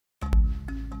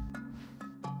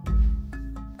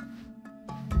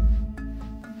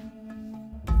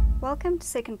Welcome to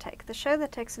Second Take, the show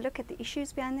that takes a look at the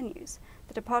issues behind the news.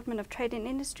 The Department of Trade and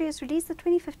Industry has released the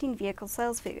 2015 vehicle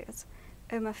sales figures.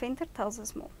 Irma tells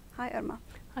us more. Hi Irma.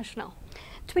 Hi Chanel.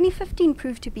 2015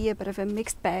 proved to be a bit of a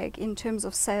mixed bag in terms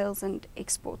of sales and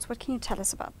exports. What can you tell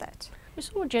us about that? We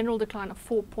saw a general decline of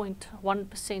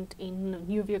 4.1% in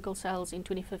new vehicle sales in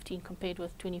 2015 compared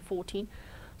with 2014.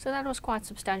 So that was quite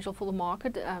substantial for the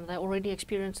market. They already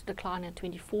experienced a decline in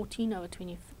 2014 over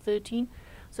 2013.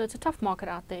 So it's a tough market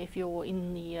out there if you're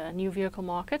in the new vehicle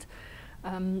market.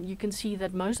 You can see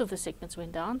that most of the segments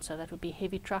went down. So that would be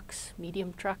heavy trucks,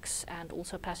 medium trucks, and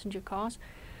also passenger cars.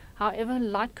 However,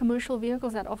 light commercial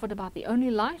vehicles, that offered about the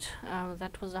only light,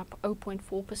 that was up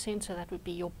 0.4%. So that would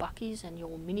be your buckies and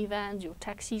your minivans, your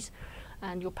taxis,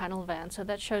 and your panel vans. So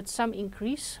that showed some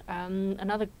increase.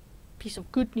 Another piece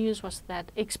of good news was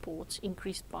that exports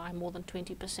increased by more than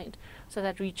 20%. So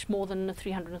that reached more than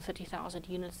 330,000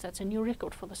 units. That's a new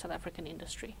record for the South African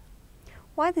industry.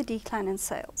 Why the decline in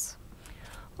sales?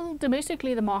 Well,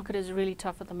 domestically the market is really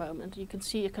tough at the moment. You can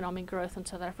see economic growth in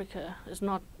South Africa is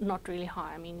not really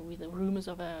high. I mean, with the rumours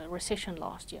of a recession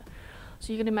last year.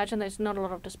 So you can imagine there's not a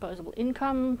lot of disposable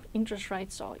income, interest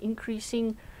rates are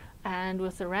increasing, and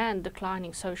with the rand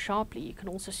declining so sharply, you can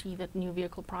also see that new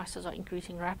vehicle prices are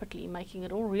increasing rapidly, making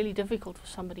it all really difficult for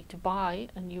somebody to buy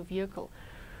a new vehicle.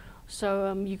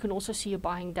 So you can also see a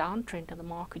buying down trend in the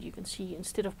market. You can see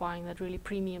instead of buying that really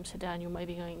premium sedan, you're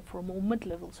maybe going for a more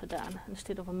mid-level sedan.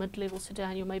 Instead of a mid-level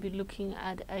sedan, you're maybe looking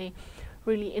at a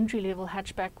really entry-level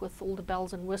hatchback with all the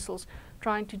bells and whistles,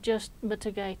 trying to just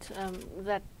mitigate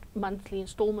that monthly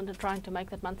installment and trying to make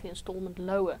that monthly installment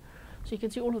lower. So you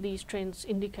can see all of these trends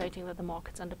indicating that the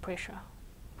market's under pressure.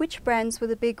 Which brands were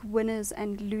the big winners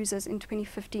and losers in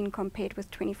 2015 compared with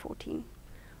 2014?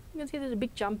 You can see there's a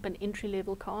big jump in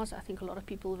entry-level cars. I think a lot of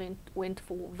people went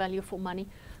for value for money.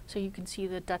 So you can see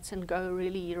that Datsun Go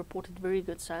really reported very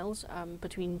good sales,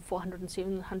 between 400 and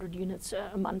 700 units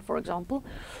a month, for example.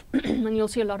 And you'll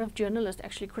see a lot of journalists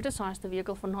actually criticize the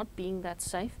vehicle for not being that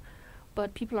safe.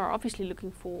 But people are obviously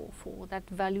looking for that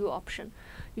value option.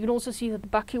 You can also see that the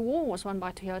Bucky War was won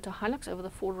by Toyota Hilux over the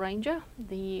Ford Ranger.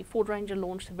 The Ford Ranger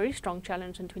launched a very strong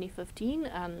challenge in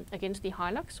 2015 against the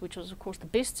Hilux, which was of course the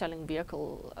best-selling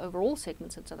vehicle overall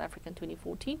segments in South Africa in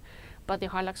 2014, but the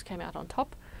Hilux came out on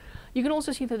top. You can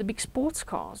also see that the big sports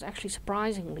cars actually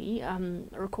surprisingly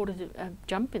recorded a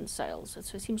jump in sales.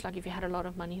 So it seems like if you had a lot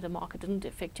of money, the market didn't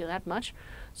affect you that much.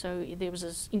 So there was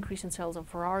this increase in sales of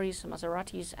Ferraris,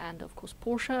 Maseratis, and of course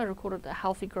Porsche recorded a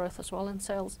healthy growth as well in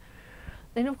sales.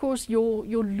 Then of course your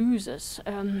losers,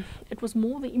 it was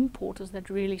more the importers that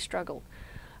really struggled.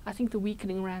 I think the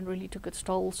weakening rand really took its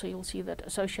toll, so you'll see that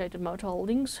Associated Motor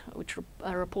Holdings, which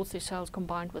reports their sales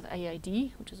combined with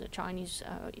AAD, which is a Chinese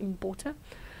importer,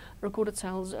 recorded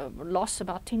sales lost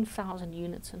about 10,000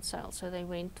 units in sales. So they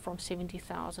went from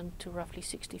 70,000 to roughly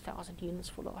 60,000 units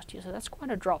for last year. So that's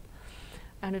quite a drop.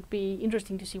 And it'd be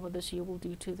interesting to see what this year will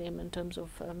do to them in terms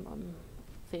of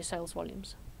their sales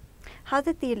volumes. How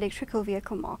did the electrical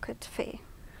vehicle market fare?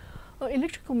 Well,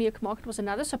 electrical vehicle market was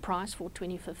another surprise for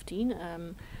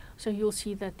 2015. So you'll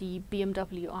see that the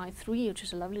BMW i3, which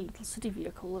is a lovely little city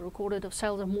vehicle, recorded of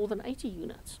sales of more than 80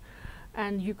 units.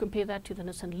 And you compare that to the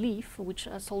Nissan Leaf, which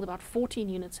sold about 14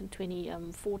 units in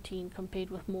 2014 compared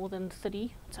with more than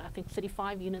 30, so I think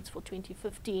 35 units for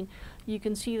 2015. You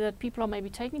can see that people are maybe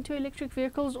taking to electric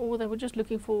vehicles, or they were just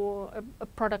looking for a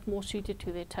product more suited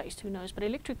to their taste, who knows. But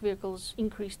electric vehicles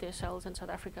increased their sales in South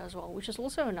Africa as well, which is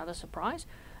also another surprise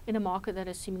in a market that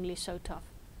is seemingly so tough.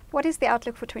 What is the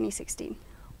outlook for 2016?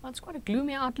 Well, it's quite a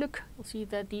gloomy outlook. You'll see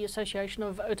that the Association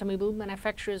of Automobile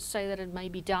Manufacturers say that it may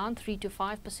be down 3 to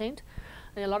 5%.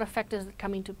 There are a lot of factors that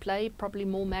come into play, probably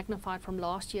more magnified from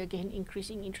last year, again,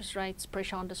 increasing interest rates,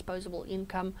 pressure on disposable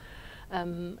income,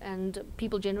 and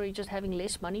people generally just having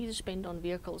less money to spend on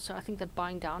vehicles. So I think that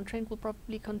buying downtrend will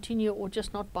probably continue, or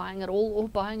just not buying at all, or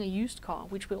buying a used car,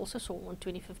 which we also saw in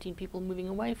 2015, people moving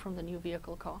away from the new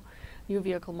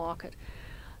vehicle market.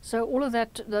 So all of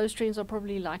that, those trends are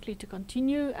probably likely to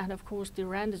continue, and of course the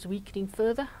rand is weakening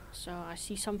further. So I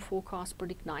see some forecasts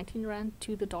predict 19 rand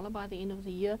to the dollar by the end of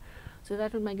the year. So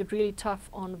that would make it really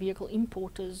tough on vehicle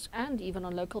importers and even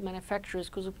on local manufacturers,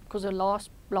 because a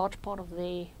large part of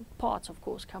their parts, of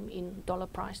course, come in dollar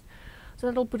priced. So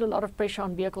that'll put a lot of pressure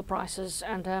on vehicle prices,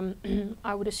 and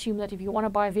I would assume that if you want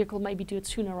to buy a vehicle, maybe do it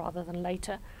sooner rather than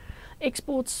later.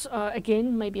 Exports,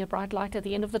 again, may be a bright light at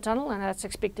the end of the tunnel, and that's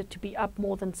expected to be up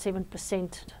more than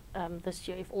 7% this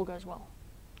year if all goes well.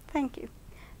 Thank you.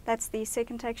 That's the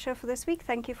Second Take show for this week.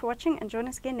 Thank you for watching, and join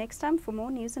us again next time for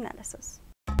more news analysis.